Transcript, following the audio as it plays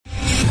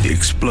The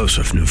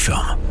explosive new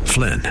film,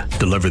 Flynn,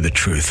 deliver the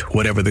truth,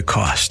 whatever the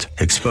cost,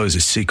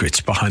 exposes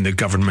secrets behind the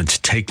government's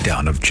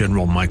takedown of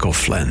General Michael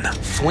Flynn.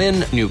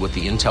 Flynn knew what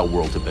the intel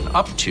world had been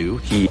up to.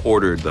 He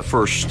ordered the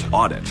first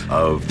audit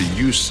of the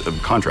use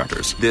of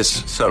contractors.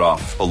 This set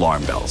off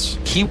alarm bells.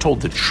 He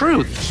told the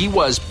truth. He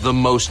was the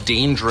most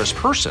dangerous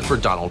person for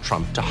Donald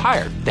Trump to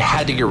hire. They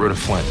had to get rid of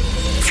Flynn.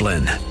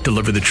 Flynn,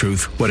 deliver the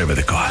truth, whatever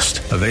the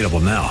cost. Available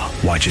now.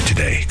 Watch it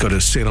today. Go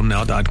to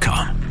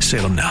salemnow.com.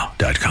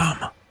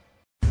 salemnow.com.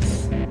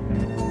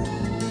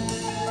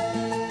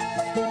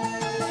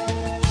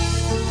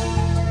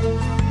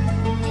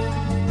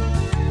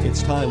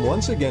 It's time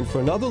once again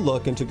for another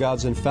look into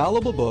God's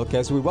infallible book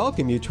as we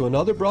welcome you to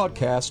another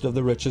broadcast of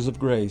the Riches of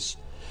Grace.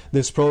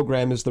 This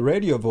program is the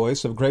radio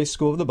voice of Grace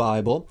School of the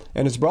Bible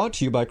and is brought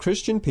to you by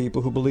Christian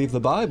people who believe the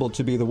Bible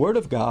to be the Word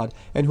of God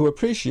and who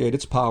appreciate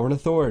its power and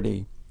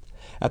authority.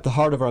 At the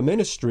heart of our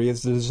ministry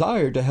is the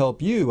desire to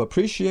help you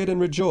appreciate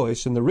and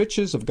rejoice in the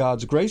riches of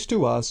God's grace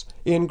to us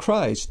in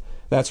Christ.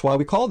 That's why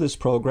we call this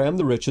program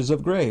the Riches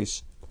of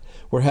Grace.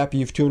 We're happy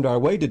you've tuned our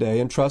way today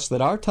and trust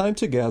that our time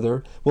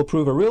together will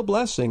prove a real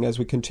blessing as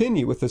we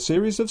continue with a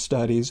series of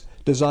studies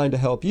designed to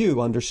help you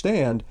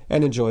understand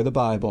and enjoy the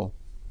Bible.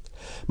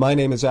 My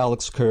name is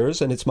Alex Kurz,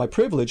 and it's my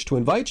privilege to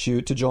invite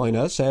you to join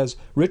us as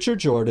Richard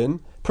Jordan,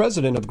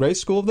 President of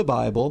Grace School of the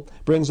Bible,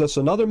 brings us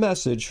another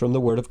message from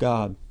the Word of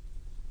God.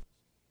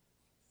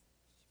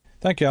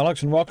 Thank you,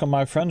 Alex, and welcome,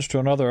 my friends, to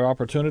another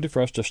opportunity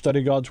for us to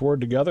study God's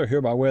Word together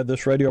here by way of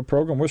this radio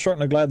program. We're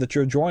certainly glad that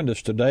you've joined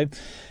us today,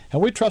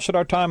 and we trust that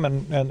our time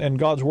in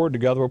God's Word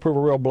together will prove a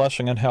real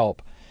blessing and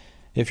help.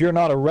 If you're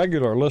not a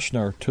regular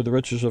listener to the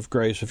Riches of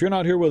Grace, if you're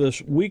not here with us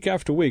week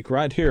after week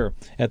right here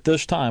at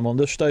this time on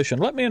this station,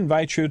 let me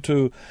invite you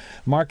to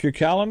mark your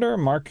calendar,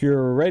 mark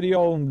your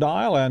radio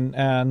dial,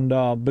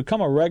 and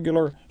become a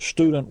regular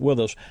student with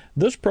us.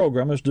 This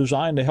program is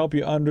designed to help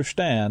you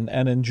understand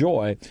and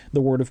enjoy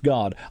the Word of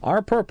God.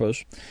 Our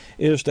purpose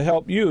is to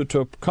help you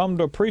to come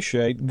to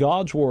appreciate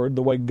God's Word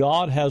the way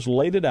God has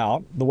laid it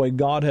out, the way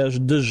God has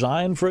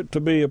designed for it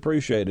to be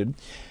appreciated,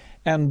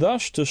 and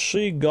thus to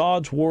see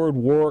God's Word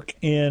work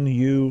in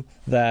you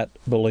that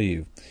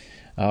believe.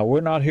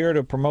 We're not here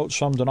to promote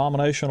some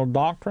denominational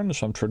doctrine,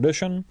 some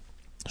tradition,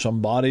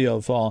 some body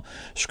of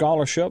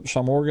scholarship,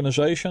 some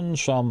organization,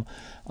 some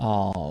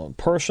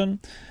person,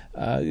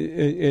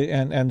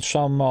 and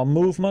some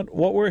movement.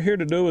 What we're here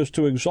to do is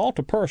to exalt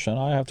a person,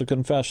 I have to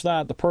confess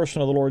that, the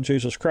person of the Lord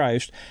Jesus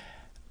Christ,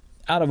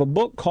 out of a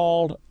book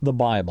called the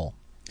Bible.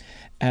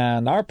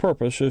 And our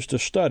purpose is to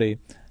study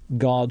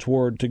God's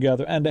Word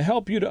together and to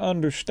help you to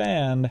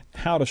understand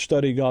how to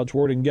study God's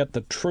Word and get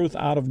the truth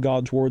out of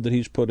God's Word that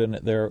He's put in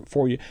it there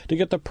for you, to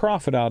get the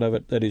profit out of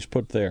it that He's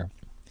put there.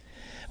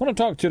 I want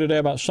to talk to you today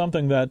about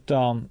something that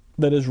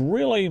that is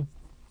really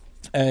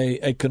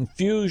a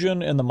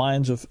confusion in the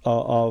minds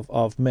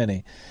of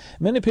many.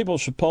 Many people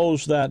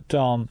suppose that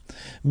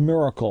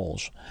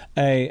miracles,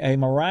 a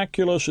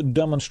miraculous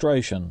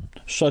demonstration,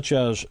 such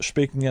as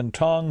speaking in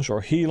tongues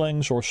or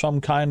healings or some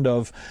kind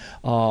of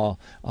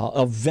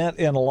event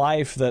in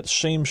life that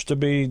seems to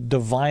be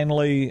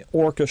divinely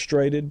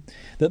orchestrated,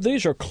 that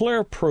these are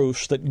clear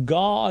proofs that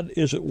God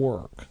is at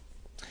work.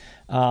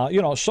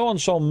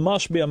 So-and-so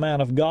must be a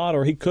man of God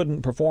or he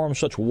couldn't perform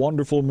such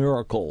wonderful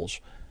miracles.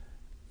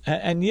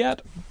 And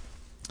yet,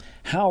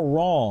 how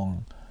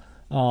wrong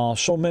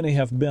so many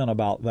have been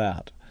about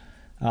that.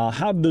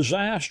 How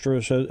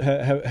disastrous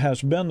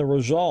has been the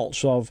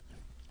results of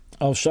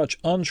such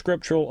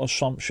unscriptural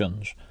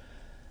assumptions.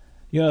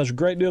 There's a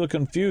great deal of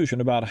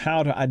confusion about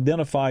how to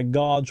identify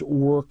God's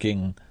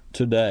working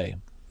today.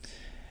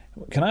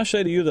 Can I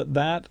say to you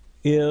that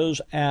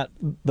is, at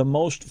the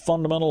most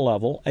fundamental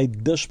level, a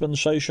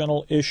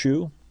dispensational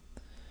issue?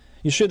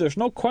 You see, there's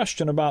no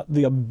question about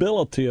the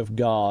ability of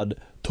God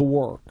to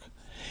work.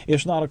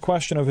 It's not a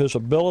question of His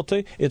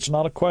ability. It's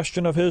not a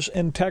question of His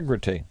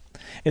integrity.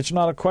 It's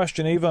not a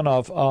question even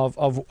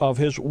of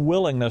His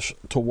willingness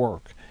to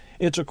work.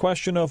 It's a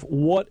question of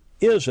what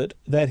is it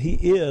that He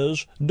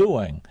is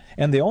doing.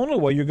 And the only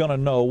way you're going to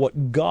know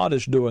what God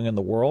is doing in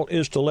the world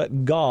is to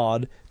let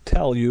God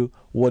tell you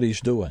what He's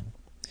doing.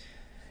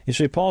 You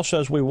see, Paul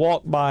says we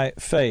walk by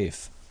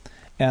faith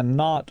and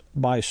not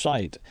by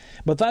sight.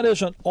 But that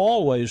isn't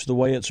always the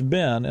way it's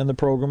been in the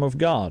program of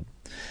God.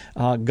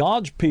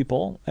 God's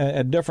people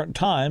at different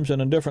times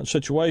and in different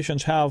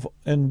situations have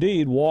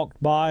indeed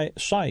walked by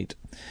sight.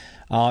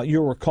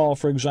 You'll recall,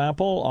 for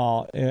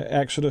example,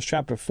 Exodus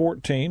chapter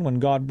 14, when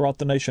God brought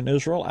the nation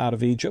Israel out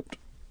of Egypt.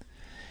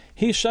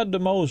 He said to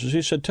Moses,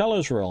 he said, tell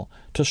Israel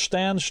to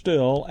stand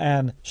still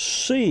and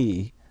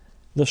see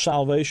the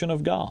salvation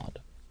of God.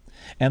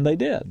 And they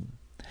did.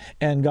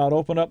 And God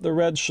opened up the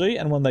Red Sea,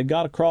 and when they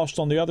got across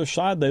on the other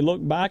side, they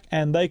looked back,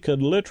 and they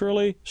could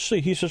literally see.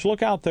 He says,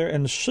 look out there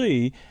and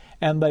see,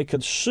 and they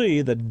could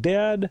see the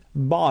dead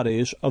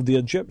bodies of the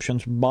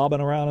Egyptians bobbing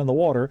around in the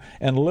water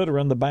and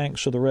littering the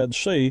banks of the Red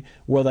Sea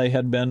where they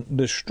had been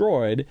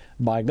destroyed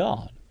by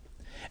God.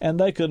 And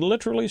they could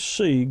literally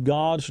see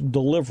God's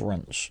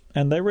deliverance,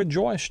 and they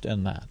rejoiced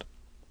in that.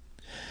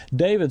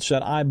 David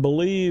said, I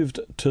believed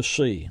to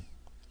see.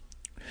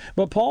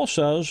 But Paul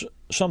says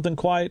something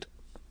quite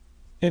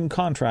in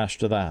contrast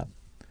to that.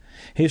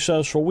 He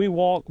says, for we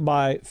walk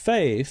by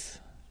faith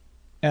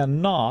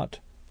and not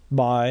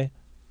by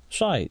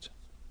sight.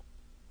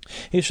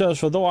 He says,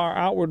 for though our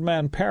outward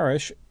man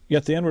perish,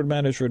 yet the inward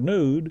man is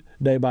renewed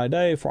day by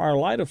day, for our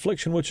light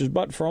affliction, which is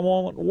but for a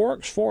moment,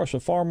 works for us a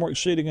far more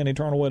exceeding and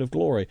eternal weight of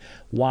glory,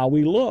 while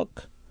we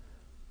look,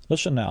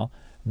 listen now,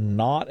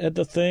 not at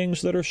the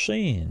things that are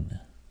seen,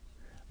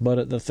 but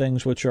at the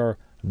things which are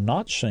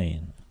not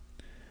seen.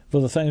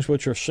 For the things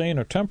which are seen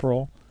are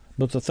temporal,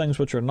 but the things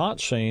which are not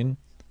seen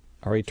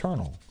are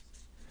eternal.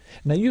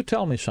 Now you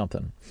tell me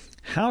something.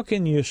 How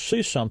can you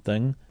see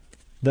something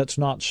that's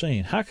not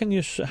seen? How can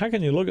you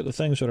look at the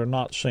things that are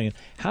not seen?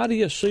 How do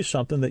you see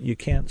something that you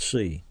can't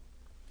see?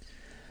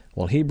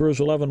 Well, Hebrews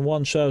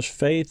 11:1 says,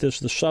 faith is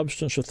the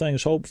substance of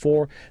things hoped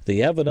for,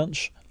 the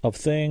evidence of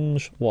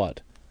things,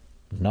 what?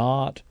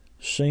 Not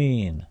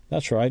seen.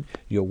 That's right.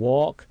 You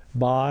walk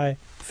by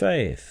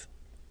faith.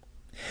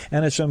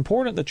 And it's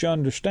important that you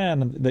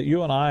understand that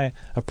you and I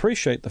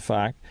appreciate the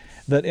fact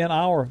that in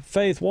our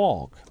faith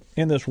walk,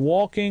 in this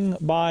walking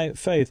by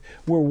faith,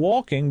 we're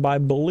walking by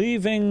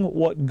believing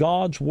what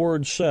God's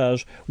Word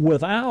says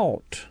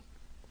without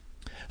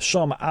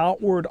some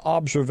outward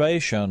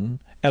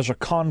observation as a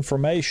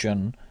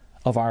confirmation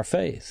of our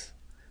faith.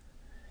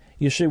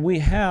 You see, we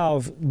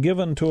have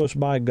given to us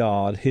by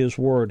God His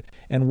Word,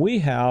 and we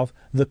have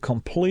the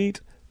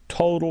complete,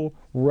 total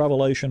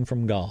revelation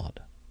from God.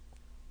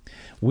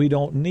 We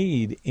don't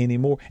need any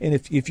more. And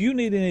if you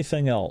need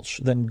anything else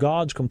than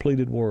God's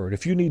completed Word,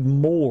 if you need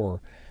more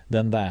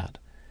than that,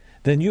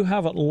 then you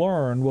haven't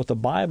learned what the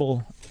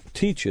Bible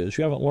teaches.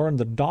 You haven't learned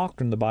the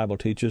doctrine the Bible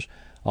teaches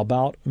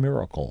about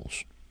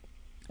miracles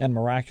and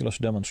miraculous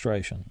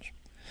demonstrations.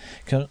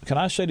 Can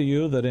I say to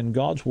you that in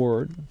God's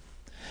Word,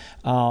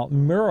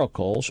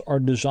 miracles are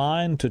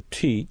designed to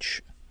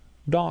teach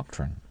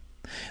doctrine.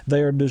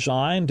 They are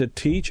designed to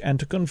teach and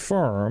to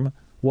confirm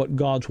what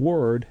God's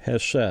Word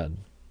has said.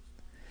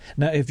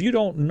 Now, if you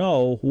don't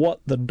know what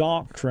the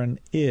doctrine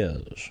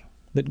is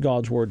that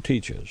God's Word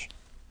teaches,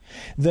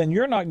 then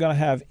you're not going to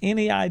have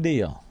any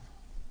idea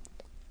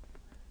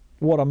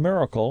what a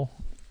miracle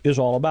is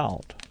all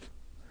about.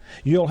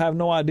 You'll have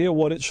no idea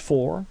what it's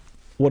for,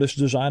 what it's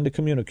designed to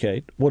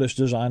communicate, what it's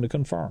designed to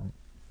confirm.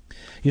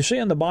 You see,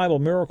 in the Bible,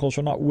 miracles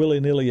are not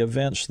willy-nilly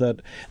events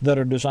that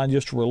are designed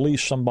just to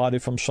release somebody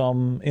from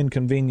some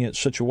inconvenient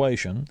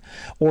situation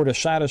or to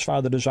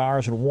satisfy the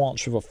desires and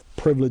wants of a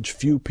privileged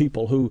few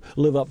people who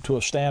live up to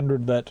a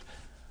standard that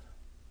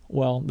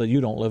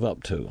you don't live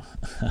up to.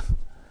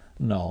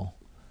 No.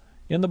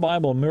 In the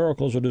Bible,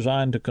 miracles are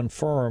designed to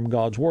confirm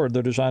God's Word.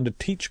 They're designed to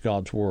teach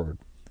God's Word.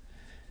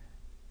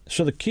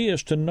 So the key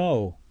is to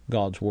know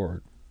God's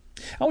Word.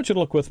 I want you to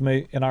look with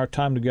me in our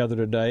time together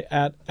today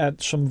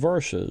at some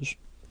verses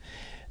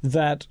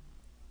that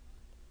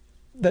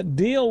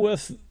deal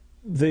with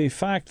the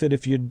fact that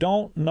if you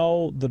don't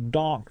know the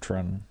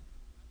doctrine,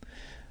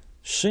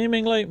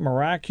 seemingly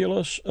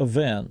miraculous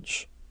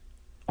events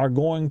are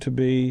going to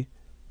be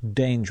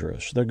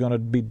dangerous. They're going to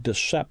be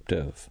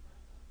deceptive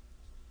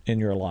in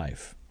your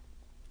life.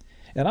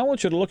 And I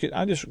want you to look at,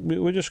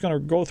 we're just going to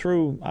go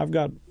through, I've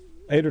got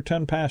 8 or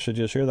 10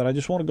 passages here that I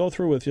just want to go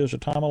through with you as the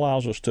time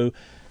allows us to,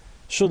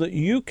 so that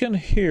you can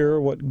hear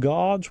what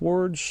God's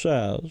Word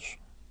says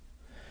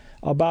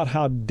about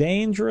how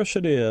dangerous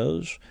it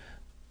is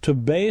to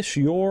base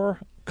your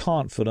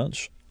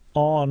confidence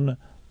on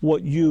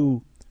what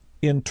you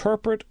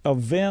interpret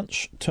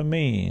events to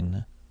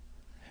mean,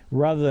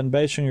 rather than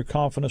basing your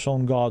confidence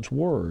on God's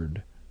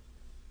Word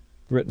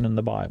written in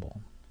the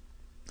Bible.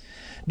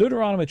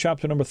 Deuteronomy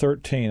chapter number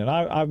 13, and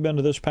I've been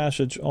to this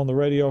passage on the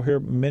radio here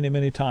many,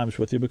 many times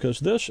with you because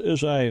this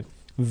is a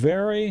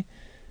very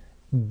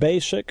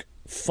basic,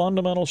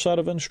 fundamental set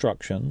of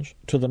instructions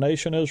to the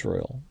nation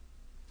Israel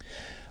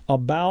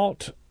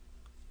about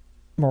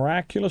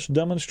miraculous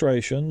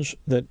demonstrations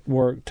that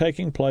were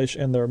taking place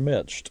in their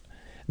midst.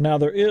 Now,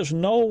 there is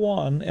no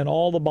one in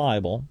all the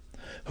Bible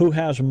who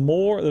has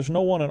more, there's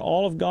no one in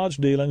all of God's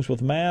dealings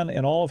with man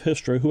in all of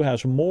history who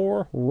has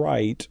more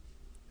right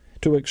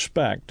to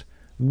expect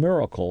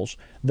miracles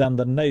than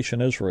the nation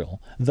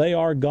Israel. They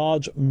are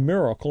God's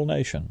miracle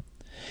nation.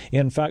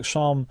 In fact,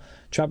 Psalm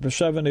chapter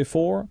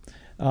 74,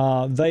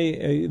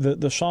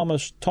 the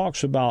psalmist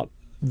talks about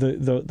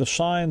the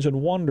signs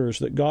and wonders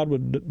that God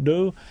would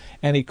do,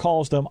 and he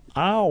calls them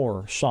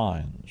our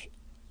signs.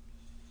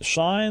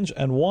 Signs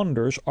and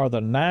wonders are the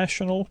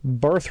national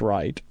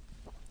birthright,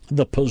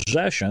 the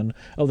possession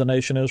of the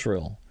nation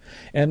Israel.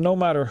 And no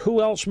matter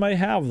who else may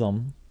have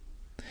them,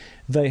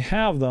 they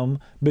have them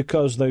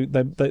because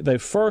they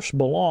first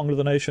belong to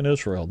the nation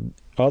Israel.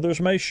 Others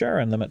may share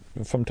in them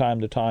from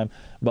time to time,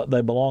 but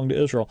they belong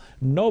to Israel.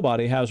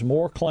 Nobody has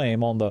more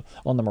claim on the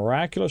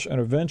miraculous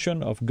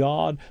intervention of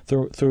God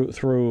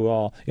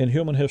through in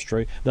human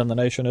history than the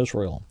nation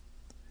Israel.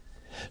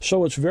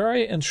 So it's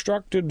very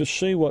instructive to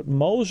see what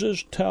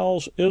Moses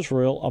tells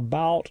Israel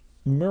about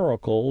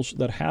miracles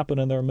that happen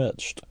in their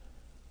midst.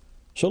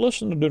 So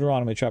listen to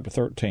Deuteronomy chapter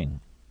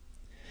 13.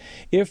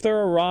 If there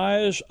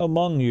arise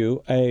among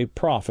you a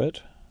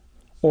prophet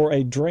or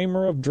a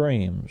dreamer of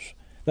dreams,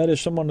 that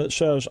is someone that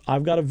says,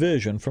 I've got a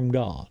vision from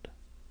God,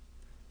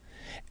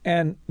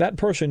 and that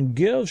person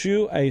gives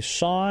you a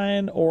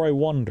sign or a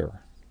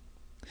wonder,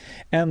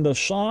 and the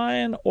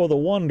sign or the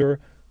wonder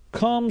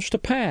comes to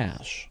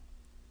pass.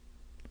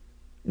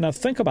 Now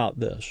think about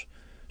this.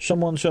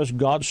 Someone says,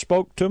 God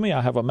spoke to me,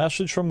 I have a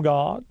message from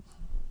God,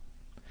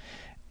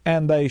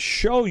 and they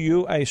show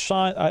you a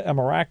sign, a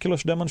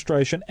miraculous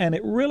demonstration, and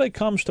it really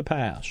comes to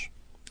pass.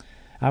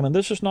 I mean,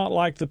 this is not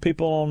like the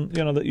people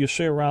that you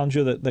see around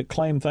you that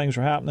claim things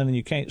are happening and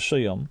you can't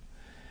see them.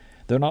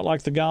 They're not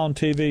like the guy on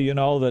TV,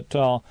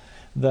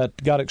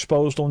 that got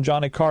exposed on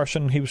Johnny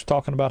Carson. He was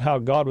talking about how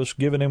God was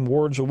giving him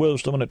words of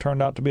wisdom, and it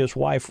turned out to be his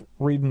wife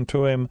reading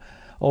to him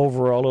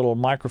over a little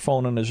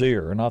microphone in his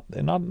ear. Not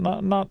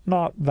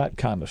that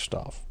kind of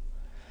stuff.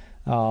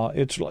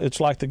 It's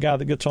like the guy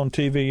that gets on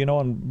TV,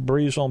 and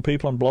breathes on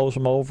people and blows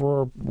them over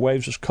or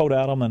waves his coat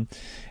at them,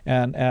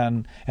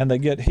 and they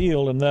get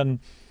healed, and then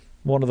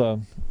one of the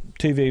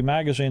TV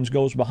magazines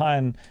goes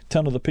behind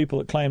 10 of the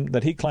people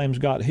that he claims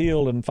got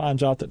healed and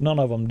finds out that none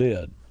of them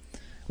did.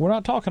 We're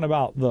not talking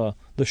about the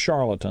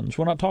charlatans.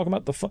 We're not talking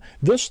about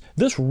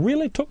this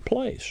really took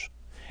place.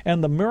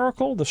 And the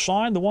miracle, the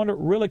sign, the wonder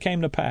really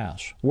came to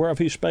pass, whereof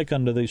he spake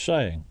unto thee,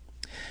 saying,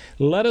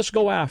 Let us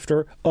go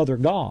after other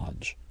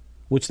gods,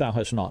 which thou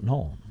hast not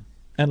known,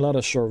 and let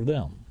us serve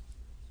them.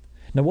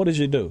 Now what does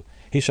he do?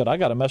 He said, I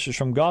got a message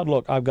from God.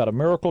 Look, I've got a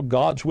miracle.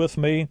 God's with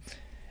me,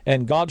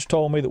 and God's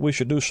told me that we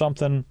should do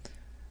something.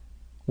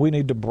 We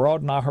need to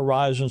broaden our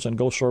horizons and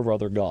go serve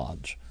other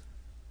gods.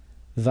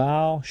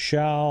 Thou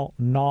shalt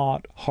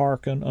not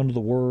hearken unto the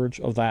words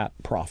of that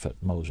prophet,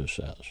 Moses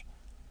says.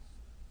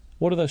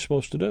 What are they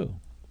supposed to do?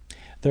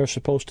 They're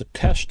supposed to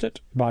test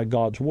it by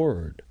God's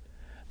word.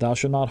 Thou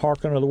shalt not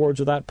hearken unto the words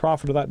of that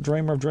prophet or that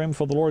dreamer of dreams,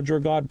 for the Lord your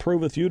God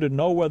proveth you to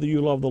know whether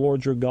you love the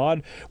Lord your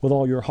God with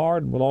all your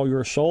heart and with all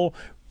your soul.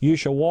 You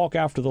shall walk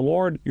after the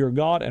Lord your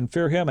God and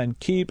fear him and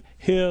keep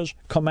his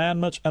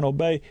commandments and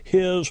obey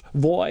his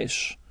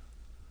voice.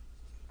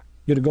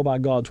 You're to go by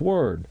God's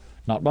word,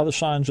 not by the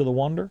signs of the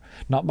wonder,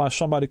 not by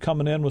somebody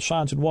coming in with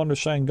signs and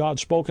wonders saying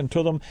God's spoken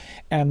to them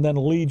and then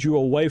lead you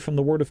away from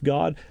the word of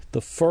God.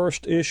 The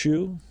first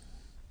issue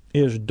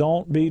is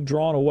don't be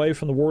drawn away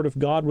from the word of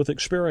God with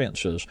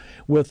experiences,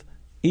 with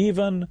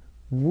even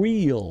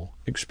real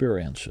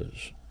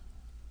experiences.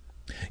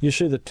 You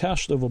see, the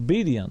test of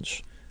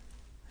obedience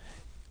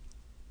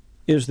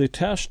is the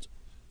test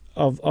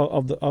of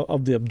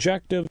the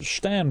objective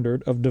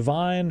standard of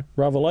divine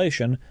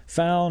revelation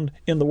found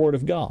in the Word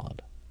of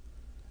God,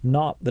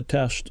 not the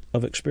test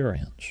of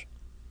experience.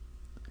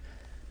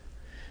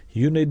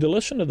 You need to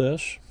listen to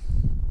this.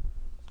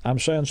 I'm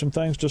saying some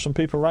things to some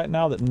people right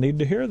now that need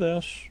to hear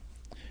this.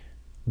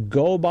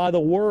 Go by the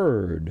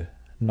Word,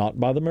 not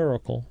by the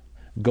miracle.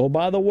 Go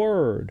by the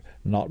Word,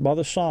 not by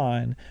the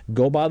sign.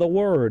 Go by the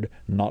Word,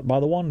 not by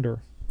the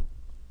wonder.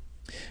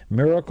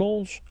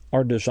 Miracles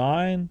are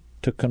designed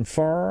to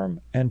confirm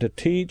and to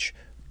teach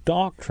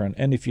doctrine.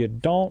 And if you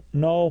don't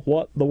know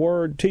what the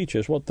Word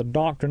teaches, what the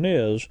doctrine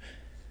is,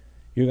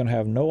 you're going to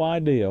have no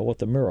idea what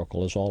the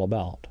miracle is all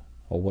about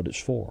or what it's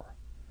for.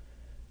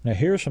 Now,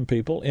 here's some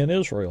people in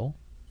Israel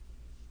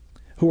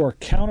who are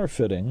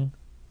counterfeiting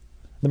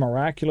the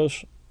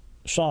miraculous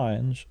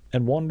signs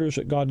and wonders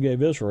that God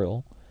gave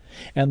Israel,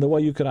 and the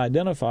way you could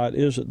identify it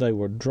is that they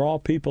would draw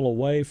people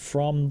away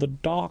from the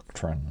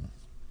doctrine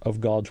of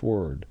God's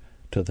Word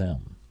to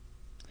them.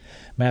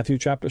 Matthew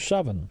chapter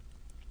 7,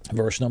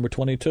 verse number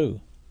 22.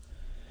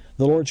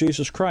 The Lord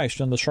Jesus Christ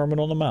in the Sermon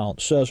on the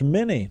Mount says,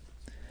 Many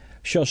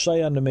shall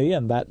say unto me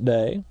in that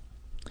day,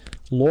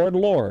 Lord,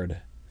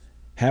 Lord,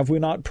 have we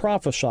not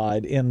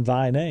prophesied in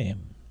thy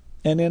name?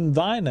 And in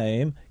thy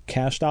name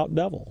cast out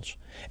devils?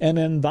 And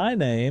in thy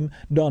name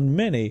done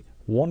many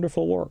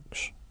wonderful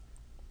works?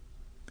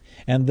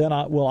 And then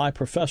will I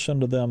profess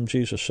unto them,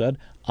 Jesus said,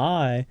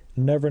 I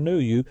never knew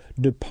you.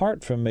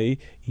 Depart from me,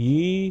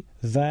 ye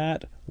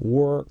that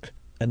work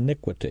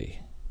iniquity.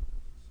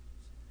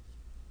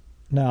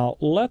 Now,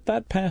 let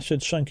that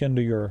passage sink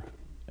into your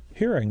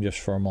hearing just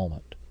for a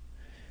moment.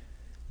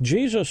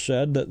 Jesus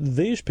said that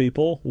these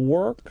people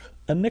work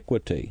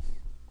iniquity.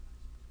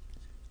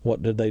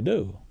 What did they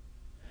do?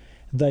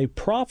 They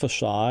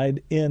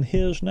prophesied in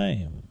his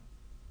name.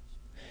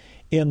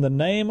 In the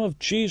name of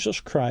Jesus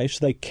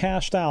Christ, they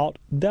cast out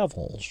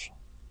devils.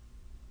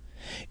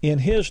 In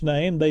his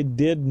name, they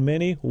did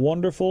many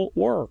wonderful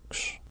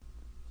works.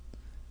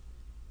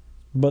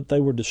 But they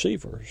were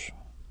deceivers.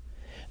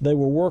 They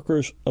were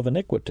workers of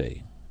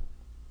iniquity.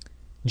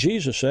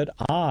 Jesus said,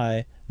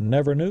 I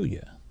never knew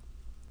you.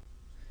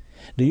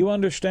 Do you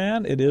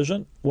understand? It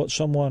isn't what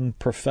someone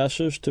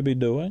professes to be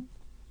doing.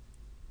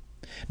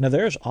 Now,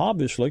 there's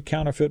obviously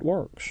counterfeit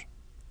works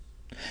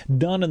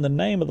done in the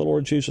name of the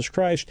Lord Jesus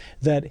Christ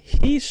that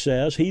he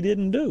says he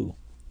didn't do.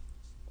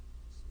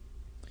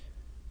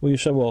 Well, you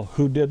say, well,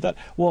 who did that?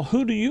 Well,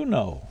 who do you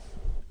know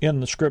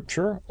in the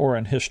Scripture or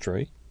in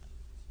history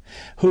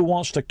who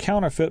wants to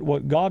counterfeit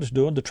what God's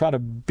doing to try to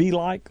be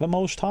like the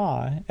Most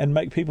High and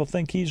make people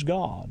think He's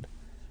God.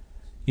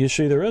 You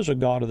see, there is a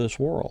God of this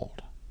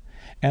world,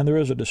 and there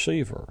is a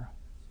deceiver.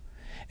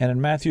 And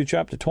in Matthew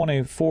chapter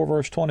 24,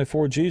 verse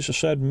 24, Jesus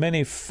said,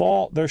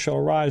 there shall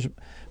arise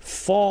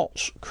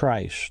false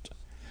Christ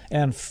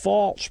and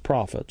false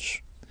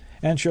prophets,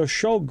 and shall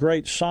show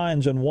great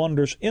signs and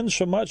wonders,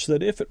 insomuch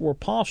that if it were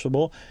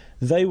possible,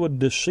 they would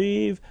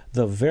deceive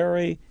the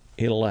very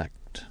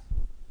elect.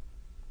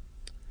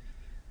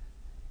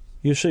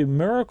 You see,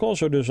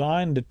 miracles are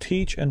designed to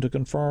teach and to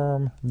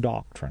confirm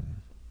doctrine.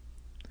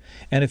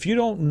 And if you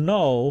don't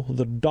know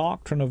the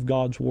doctrine of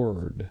God's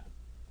Word,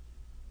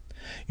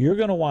 you're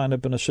going to wind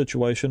up in a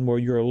situation where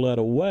you're led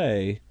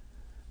away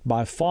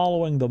by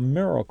following the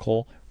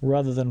miracle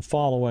rather than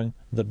following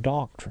the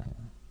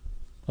doctrine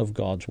of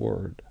God's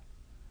Word.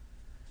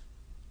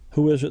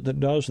 Who is it that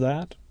does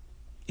that?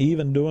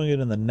 Even doing it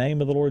in the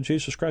name of the Lord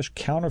Jesus Christ,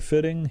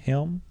 counterfeiting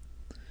Him?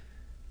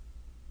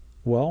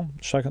 Well,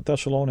 2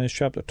 Thessalonians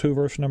chapter 2,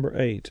 verse number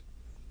 8,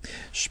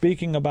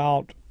 speaking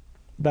about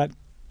that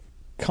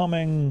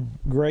coming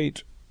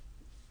great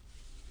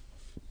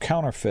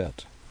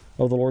counterfeit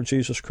of the Lord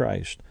Jesus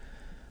Christ,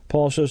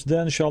 Paul says,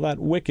 "Then shall that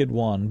wicked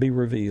one be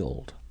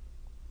revealed,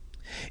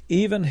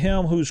 even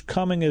him whose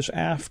coming is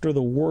after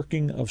the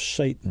working of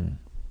Satan,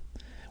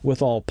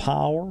 with all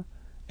power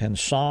and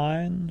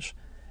signs,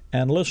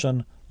 and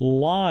listen,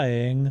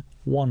 lying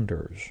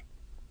wonders."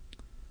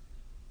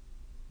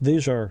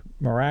 These are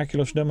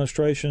miraculous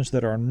demonstrations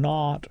that are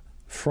not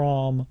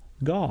from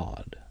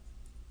God.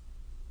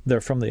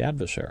 They're from the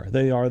adversary.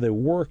 They are the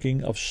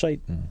working of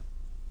Satan.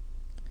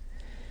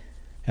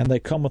 And they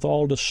come with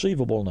all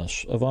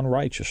deceivableness of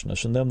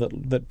unrighteousness in them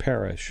that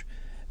perish,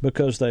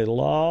 because they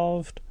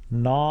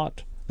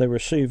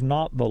received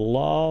not the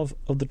love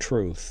of the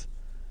truth,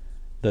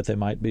 that they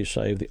might be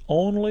saved. The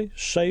only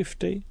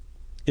safety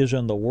is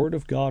in the Word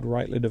of God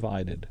rightly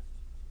divided.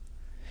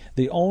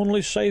 The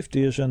only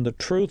safety is in the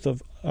truth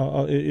of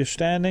is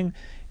standing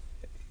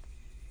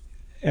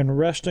and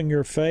resting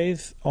your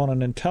faith on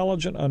an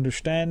intelligent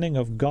understanding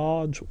of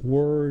God's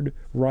Word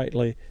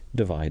rightly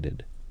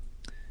divided.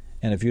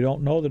 And if you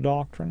don't know the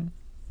doctrine,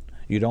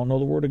 you don't know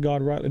the Word of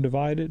God rightly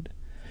divided,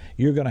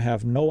 you're going to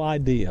have no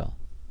idea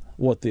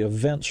what the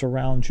events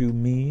around you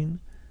mean,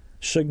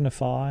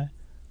 signify,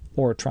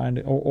 or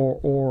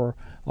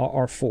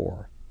are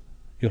for.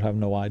 You'll have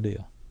no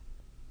idea.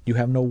 You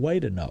have no way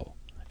to know,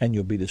 and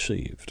you'll be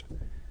deceived.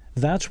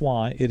 That's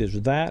why it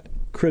is that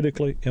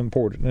critically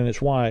important, and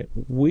it's why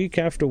week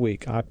after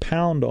week I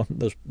pound on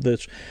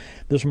this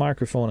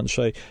microphone and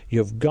say,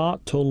 you've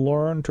got to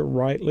learn to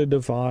rightly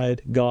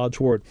divide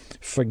God's Word.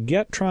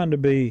 Forget trying to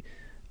be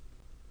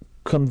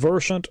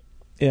conversant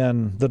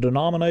in the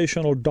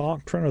denominational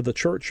doctrine of the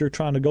church you're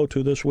trying to go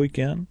to this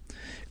weekend.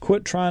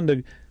 Quit trying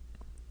to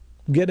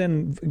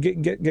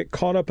get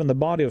caught up in the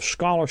body of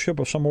scholarship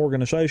of some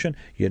organization.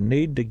 You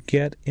need to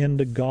get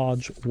into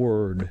God's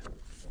Word.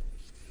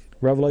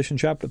 Revelation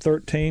chapter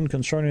 13,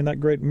 concerning that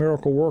great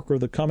miracle worker,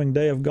 the coming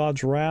day of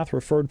God's wrath,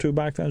 referred to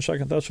back then in 2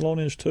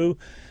 Thessalonians 2,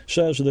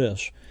 says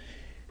this: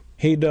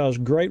 He does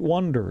great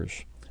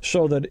wonders,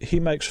 so that He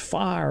makes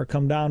fire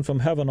come down from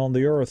heaven on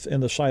the earth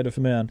in the sight of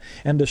men,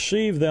 and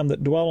deceive them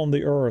that dwell on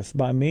the earth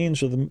by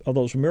means of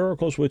those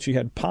miracles which He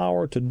had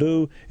power to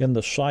do in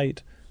the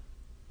sight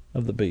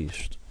of the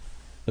beast.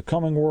 The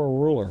coming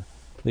world ruler,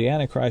 the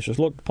Antichrist, is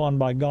looked upon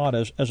by God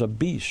as a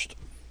beast.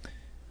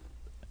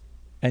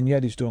 And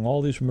yet he's doing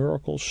all these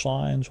miracles,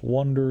 signs,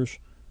 wonders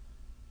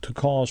to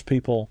cause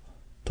people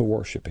to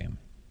worship him.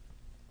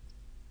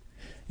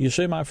 You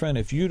see, my friend,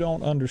 if you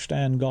don't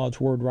understand God's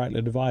Word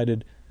rightly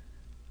divided,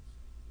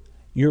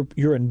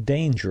 you're in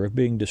danger of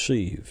being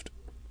deceived.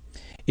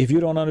 If you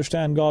don't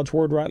understand God's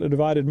Word rightly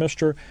divided,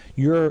 mister,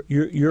 you're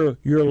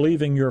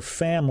leaving your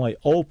family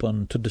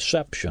open to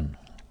deception.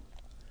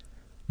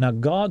 Now,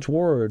 God's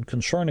Word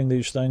concerning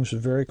these things is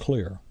very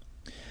clear.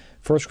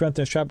 1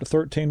 Corinthians chapter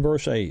 13,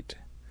 verse 8.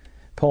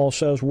 Paul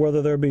says,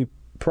 whether there be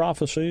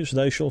prophecies,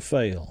 they shall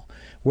fail.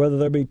 Whether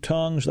there be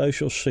tongues, they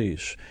shall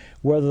cease.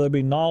 Whether there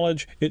be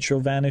knowledge, it shall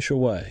vanish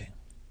away.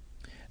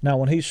 Now,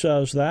 when he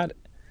says that,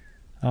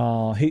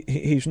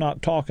 he's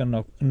not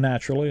talking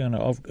naturally and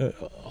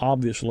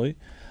obviously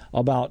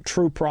about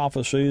true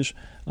prophecies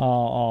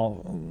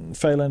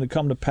failing to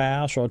come to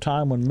pass, or a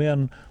time when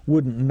men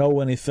wouldn't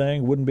know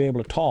anything, wouldn't be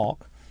able to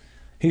talk.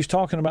 He's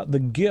talking about the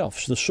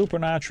gifts, the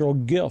supernatural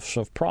gifts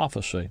of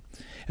prophecy,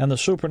 and the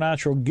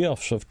supernatural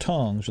gifts of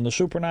tongues, and the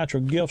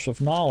supernatural gifts of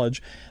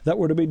knowledge that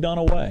were to be done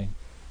away.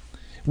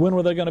 When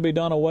were they going to be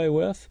done away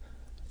with?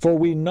 For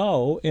we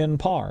know in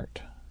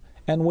part,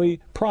 and we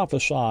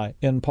prophesy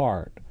in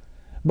part.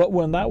 But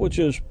when that which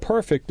is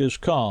perfect is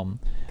come,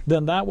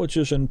 then that which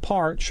is in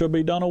part shall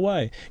be done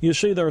away. You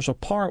see, there was a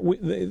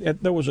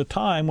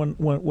time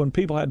when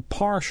people had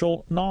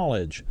partial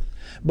knowledge.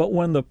 But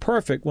when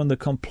the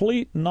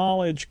complete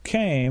knowledge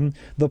came,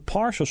 the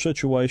partial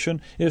situation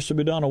is to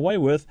be done away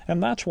with,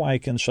 and that's why he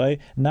can say,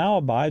 now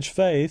abides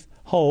faith,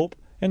 hope,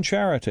 and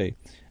charity.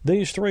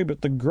 These three,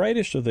 but the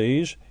greatest of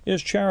these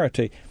is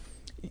charity.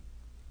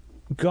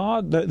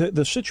 God,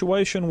 the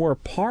situation where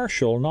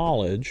partial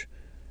knowledge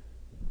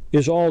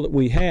is all that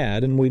we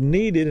had, and we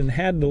needed and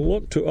had to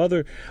look to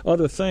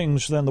other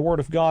things than the Word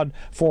of God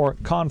for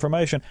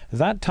confirmation,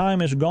 that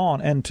time is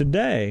gone. And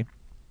today,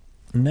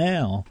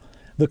 now,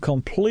 the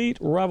complete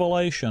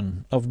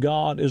revelation of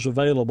God is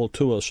available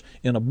to us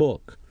in a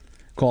book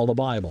called the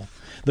Bible.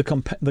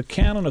 The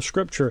canon of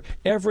Scripture,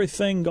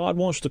 everything God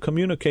wants to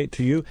communicate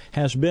to you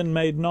has been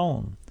made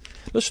known.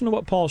 Listen to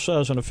what Paul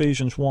says in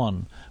Ephesians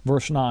 1,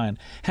 verse 9.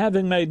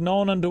 Having made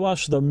known unto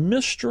us the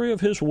mystery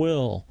of His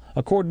will,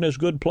 according to His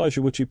good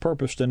pleasure which He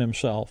purposed in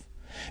Himself.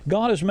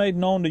 God has made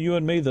known to you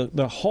and me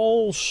the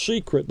whole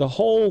secret, the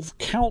whole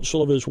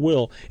counsel of His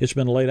will. It's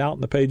been laid out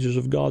in the pages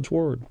of God's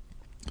Word.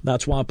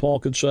 That's why Paul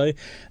could say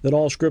that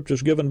all Scripture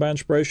is given by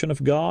inspiration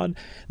of God,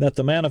 that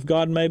the man of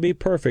God may be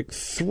perfect,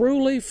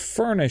 thoroughly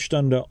furnished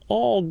unto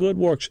all good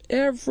works.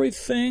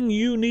 Everything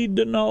you need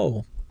to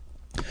know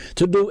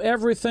to do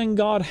everything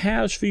God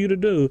has for you to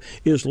do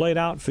is laid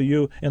out for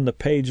you in the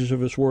pages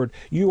of His Word.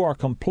 You are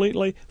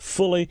completely,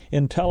 fully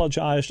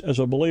intelligized as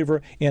a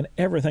believer in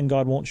everything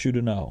God wants you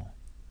to know.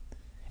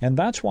 And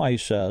that's why He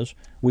says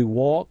we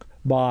walk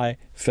by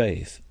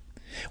faith.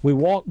 We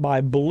walk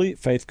by belief.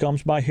 Faith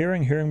comes by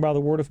hearing, hearing by the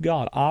Word of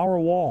God. Our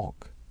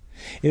walk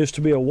is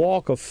to be a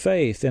walk of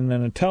faith and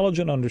an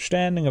intelligent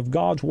understanding of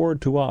God's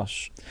Word to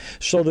us,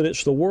 so that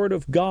it's the Word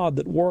of God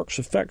that works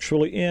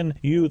effectually in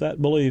you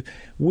that believe.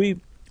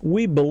 We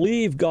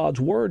believe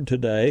God's Word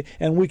today,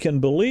 and we can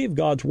believe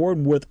God's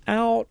Word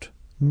without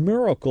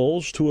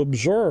miracles to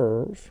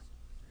observe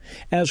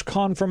as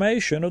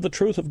confirmation of the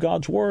truth of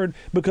God's Word,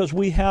 because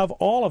we have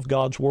all of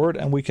God's Word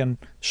and we can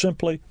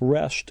simply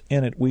rest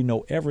in it. We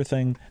know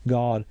everything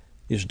God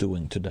is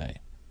doing today.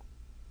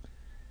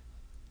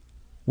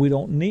 We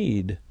don't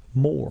need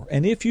more.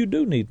 And if you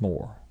do need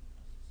more,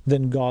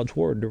 then God's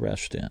Word to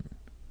rest in.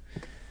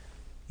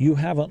 You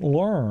haven't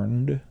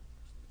learned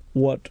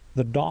what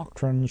the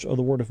doctrines of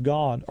the Word of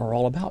God are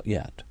all about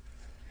yet.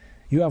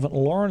 You haven't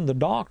learned the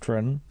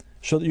doctrine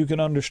so that you can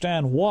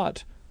understand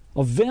what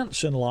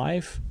events in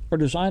life are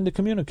designed to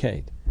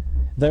communicate.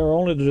 They are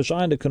only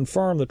designed to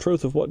confirm the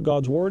truth of what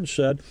God's Word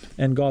said,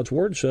 and God's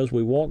Word says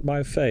we walk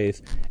by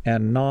faith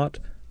and not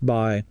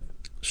by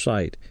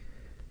sight.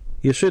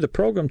 You see, the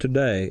program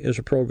today is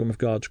a program of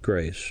God's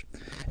grace.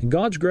 And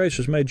God's grace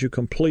has made you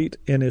complete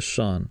in His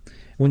Son.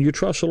 When you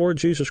trust the Lord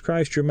Jesus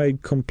Christ, you're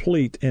made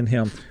complete in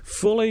Him,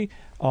 fully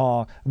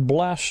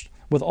blessed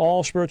with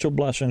all spiritual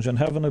blessings in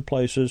heavenly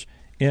places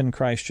in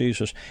Christ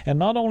Jesus. And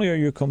not only are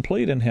you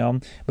complete in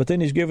Him, but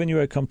then He's given you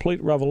a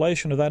complete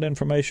revelation of that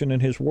information in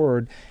His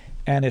Word,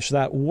 and it's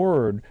that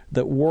Word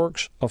that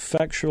works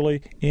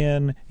effectually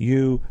in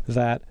you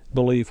that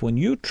believe. When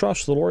you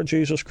trust the Lord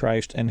Jesus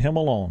Christ and Him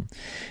alone,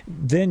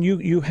 then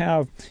you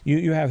have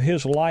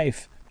His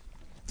life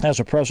as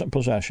a present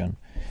possession.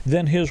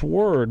 Then His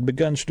Word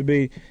begins to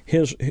be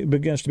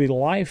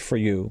life for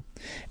you.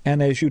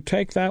 And as you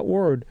take that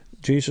Word,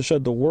 Jesus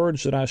said, the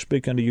words that I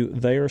speak unto you,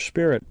 they are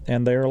spirit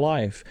and they are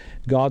life.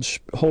 God's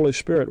Holy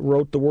Spirit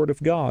wrote the Word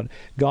of God.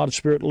 God's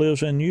Spirit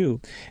lives in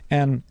you.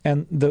 And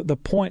the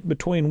point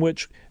between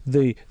which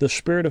the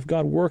Spirit of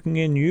God working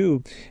in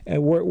you,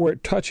 and where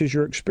it touches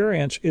your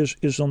experience,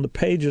 is on the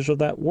pages of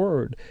that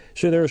Word.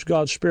 See, there's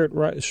God's Spirit,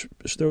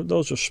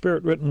 those are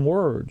Spirit-written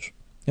words.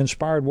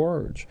 Inspired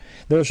words.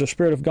 There's the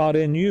Spirit of God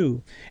in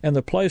you, and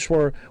the place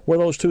where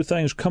those two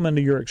things come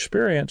into your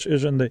experience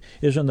is in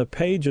the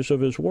pages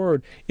of His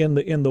Word, in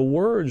the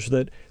words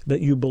that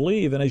you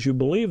believe, and as you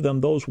believe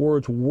them, those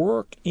words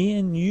work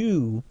in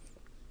you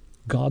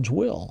God's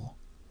will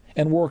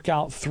and work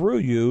out through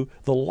you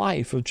the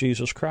life of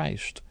Jesus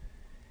Christ.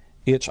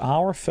 It's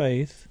our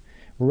faith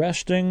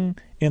resting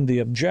in the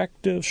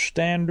objective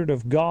standard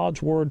of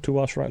God's Word to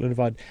us rightly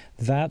divided.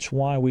 That's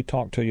why we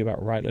talk to you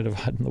about rightly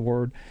dividing the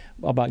Word,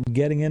 about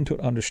getting into it,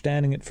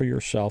 understanding it for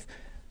yourself,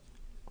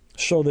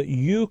 so that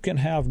you can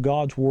have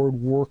God's Word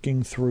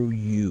working through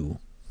you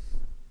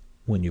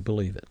when you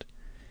believe it.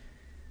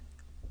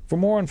 For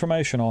more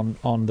information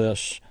on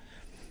this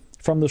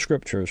from the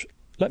Scriptures,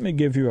 let me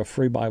give you a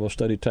free Bible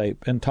study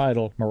tape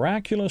entitled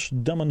Miraculous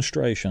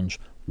Demonstrations.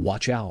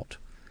 Watch out.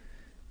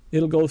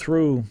 It'll go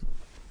through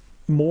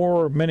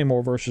many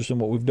more verses than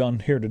what we've done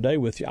here today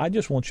with you. I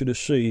just want you to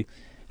see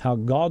how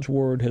God's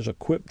Word has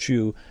equipped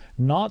you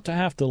not to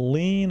have to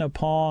lean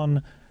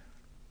upon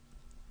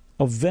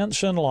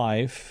events in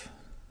life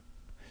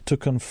to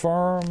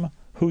confirm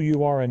who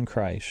you are in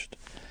Christ.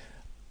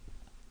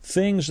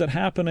 Things that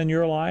happen in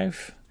your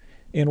life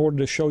in order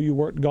to show you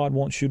what God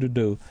wants you to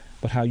do,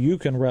 but how you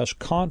can rest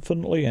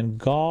confidently in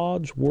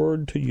God's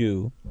Word to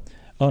you,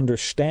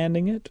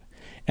 understanding it,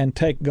 and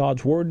take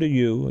God's Word to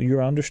you,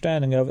 your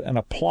understanding of it, and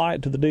apply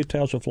it to the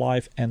details of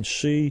life and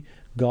see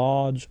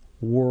God's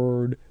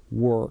Word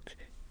work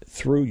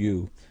through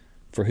you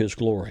for His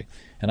glory.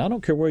 And I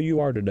don't care where you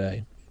are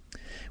today,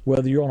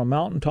 whether you're on a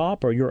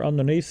mountaintop or you're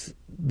underneath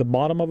the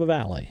bottom of a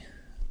valley,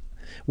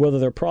 whether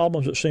there are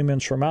problems that seem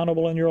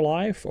insurmountable in your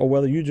life, or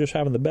whether you're just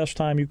having the best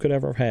time you could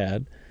ever have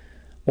had,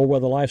 or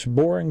whether life's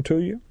boring to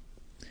you,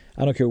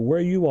 I don't care where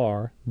you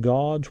are,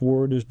 God's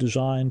Word is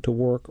designed to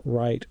work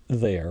right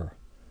there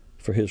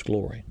for His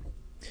glory.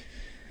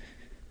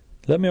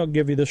 Let me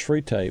give you this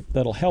free tape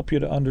that'll help you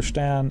to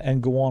understand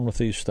and go on with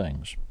these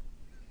things.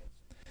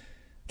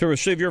 To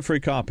receive your free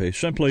copy,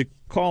 simply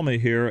call me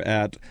here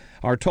at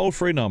our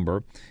toll-free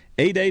number,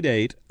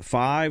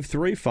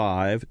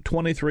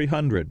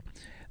 888-535-2300.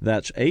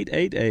 That's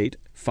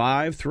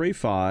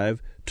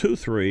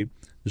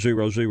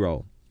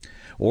 888-535-2300.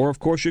 Or, of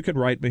course, you can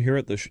write me here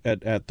at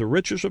the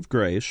Riches of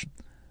Grace,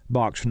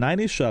 Box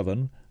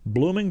 97,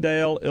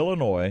 Bloomingdale,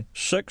 Illinois,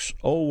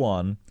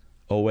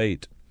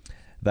 60108.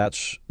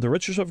 That's the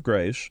Riches of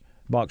Grace,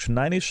 Box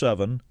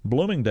 97,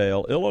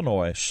 Bloomingdale,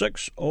 Illinois,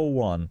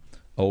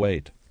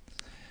 60108.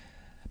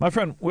 My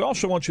friend, we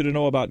also want you to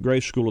know about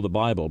Grace School of the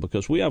Bible,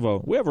 because we have a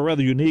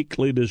rather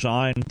uniquely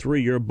designed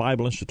 3-year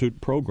Bible Institute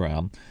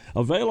program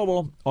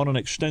available on an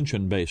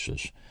extension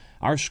basis.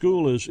 Our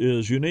school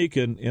is unique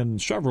in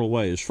several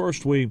ways.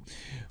 First, we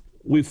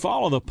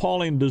follow the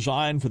Pauline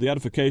design for the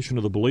edification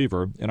of the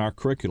believer in our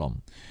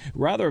curriculum.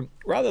 Rather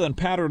than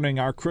patterning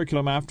our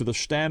curriculum after the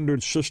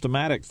standard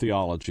systematic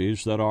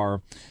theologies that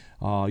are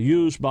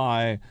used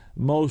by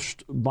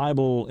most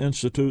Bible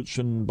institutes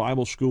and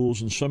Bible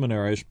schools and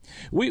seminaries,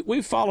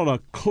 we followed a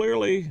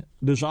clearly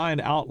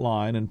designed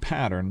outline and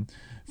pattern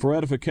for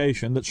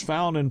edification that's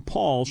found in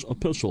Paul's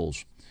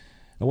epistles.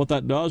 And what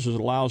that does is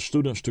it allows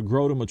students to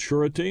grow to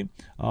maturity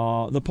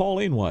the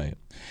Pauline way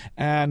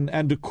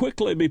and to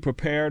quickly be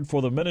prepared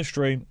for the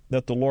ministry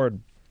that the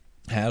Lord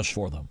has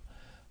for them.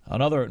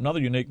 Another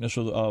uniqueness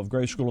of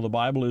Grace School of the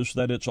Bible is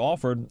that it's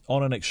offered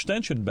on an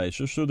extension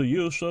basis through the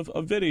use of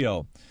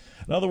video.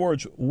 In other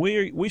words,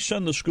 we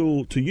send the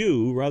school to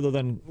you rather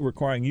than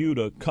requiring you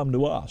to come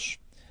to us.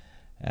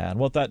 And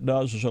what that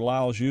does is it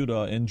allows you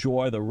to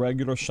enjoy the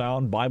regular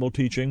sound Bible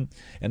teaching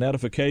and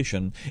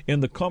edification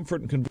in the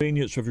comfort and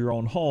convenience of your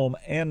own home,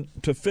 and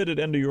to fit it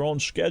into your own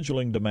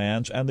scheduling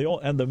demands and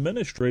the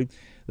ministry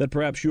that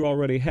perhaps you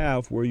already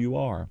have where you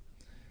are.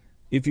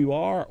 If you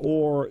are,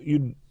 or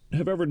you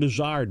have ever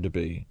desired to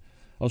be,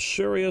 a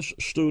serious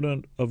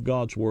student of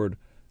God's Word,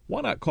 why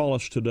not call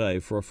us today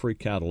for a free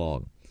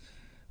catalog?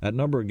 That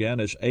number again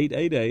is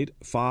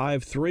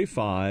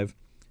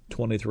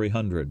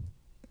 888-535-2300.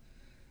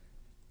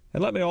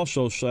 And let me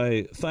also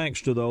say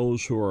thanks to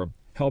those who are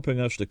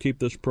helping us to keep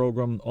this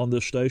program on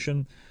this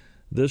station.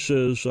 This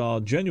is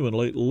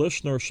genuinely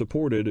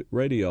listener-supported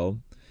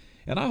radio,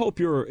 and I hope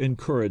you're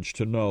encouraged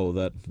to know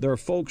that there are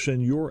folks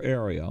in your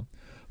area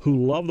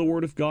who love the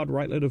Word of God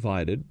rightly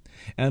divided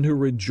and who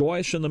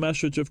rejoice in the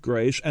message of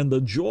grace and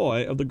the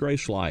joy of the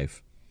grace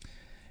life.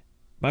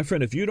 My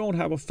friend, if you don't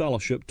have a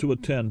fellowship to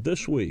attend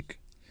this week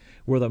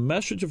where the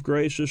message of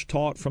grace is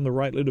taught from the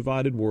rightly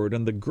divided Word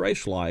and the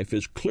grace life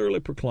is clearly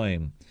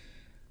proclaimed,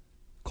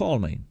 call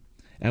me,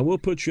 and we'll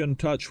put you in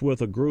touch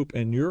with a group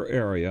in your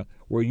area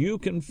where you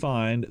can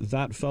find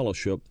that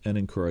fellowship and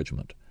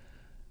encouragement.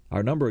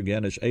 Our number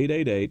again is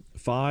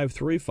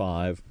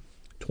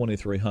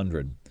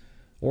 888-535-2300.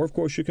 Or, of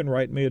course, you can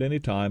write me at any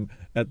time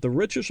at the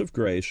Riches of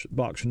Grace,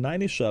 Box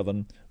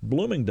 97,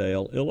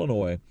 Bloomingdale,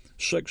 Illinois,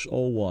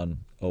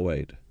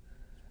 60108.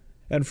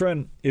 And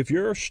friend, if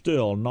you're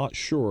still not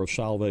sure of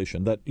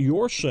salvation, that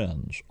your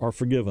sins are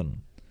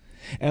forgiven,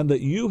 and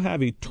that you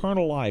have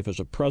eternal life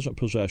as a present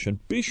possession,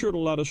 be sure to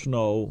let us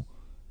know,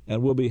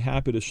 and we'll be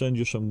happy to send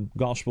you some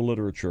gospel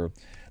literature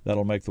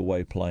that'll make the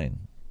way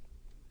plain.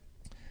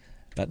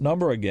 That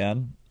number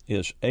again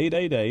is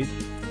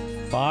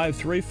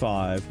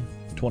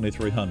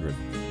 888-535-2300.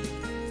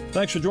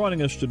 Thanks for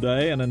joining us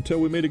today, and until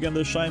we meet again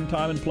this same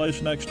time and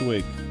place next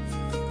week,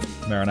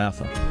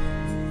 Maranatha.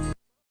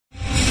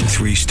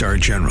 3-star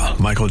General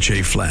Michael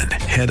J. Flynn,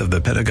 head of the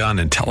Pentagon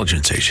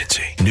Intelligence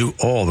Agency, knew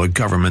all the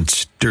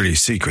government's dirty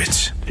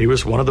secrets. He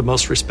was one of the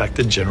most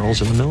respected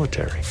generals in the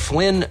military.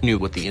 Flynn knew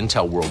what the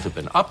intel world had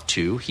been up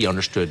to. He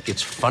understood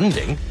its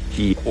funding.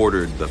 He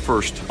ordered the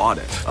first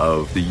audit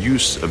of the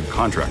use of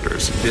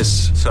contractors.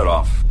 This set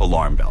off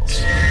alarm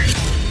bells.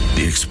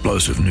 The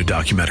explosive new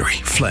documentary,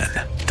 Flynn,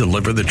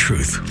 Deliver the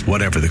Truth,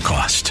 Whatever the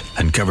Cost,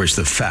 uncovers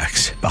the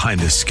facts behind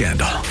this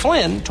scandal.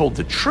 Flynn told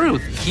the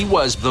truth. He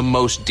was the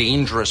most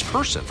dangerous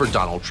person for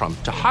Donald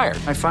Trump to hire.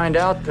 I find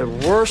out the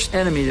worst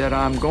enemy that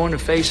I'm going to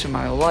face in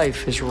my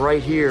life is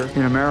right here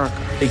in America.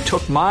 They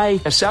took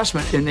my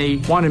assessment and they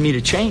wanted me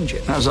to change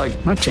it. And I was like,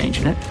 I'm not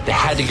changing it. They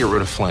had to get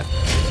rid of Flynn.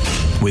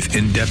 With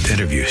in-depth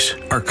interviews,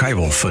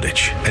 archival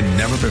footage, and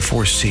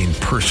never-before-seen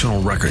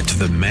personal records of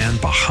the man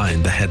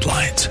behind the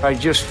headlines. I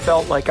just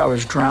felt like I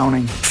was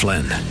drowning.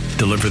 Flynn,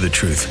 Deliver the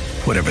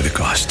Truth, Whatever the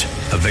Cost.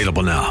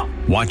 Available now.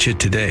 Watch it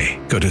today.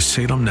 Go to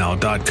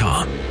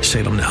salemnow.com.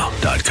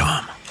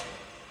 salemnow.com.